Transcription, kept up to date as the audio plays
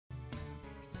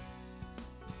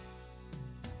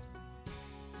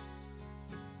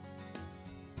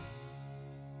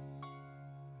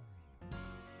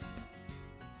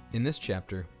In this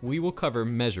chapter, we will cover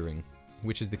measuring,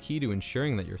 which is the key to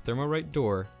ensuring that your Thermo-Rite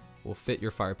door will fit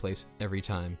your fireplace every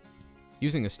time.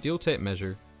 Using a steel tape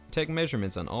measure, take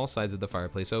measurements on all sides of the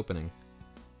fireplace opening.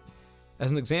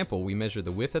 As an example, we measure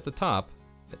the width at the top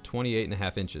at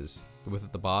 28.5 inches, the width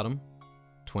at the bottom,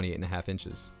 28.5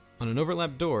 inches. On an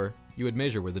overlap door, you would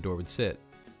measure where the door would sit.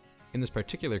 In this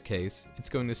particular case, it's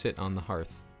going to sit on the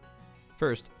hearth.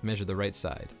 First, measure the right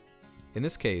side. In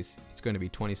this case, it's going to be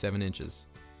 27 inches,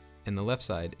 and the left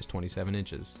side is 27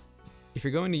 inches. If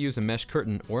you're going to use a mesh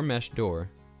curtain or mesh door,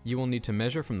 you will need to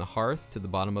measure from the hearth to the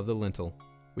bottom of the lintel,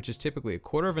 which is typically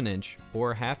 1/4 of an inch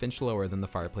or 1/2 inch lower than the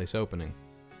fireplace opening.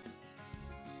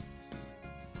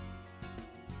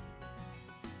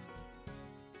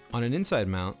 On an inside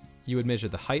mount, you would measure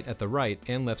the height at the right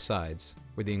and left sides,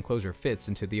 where the enclosure fits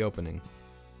into the opening.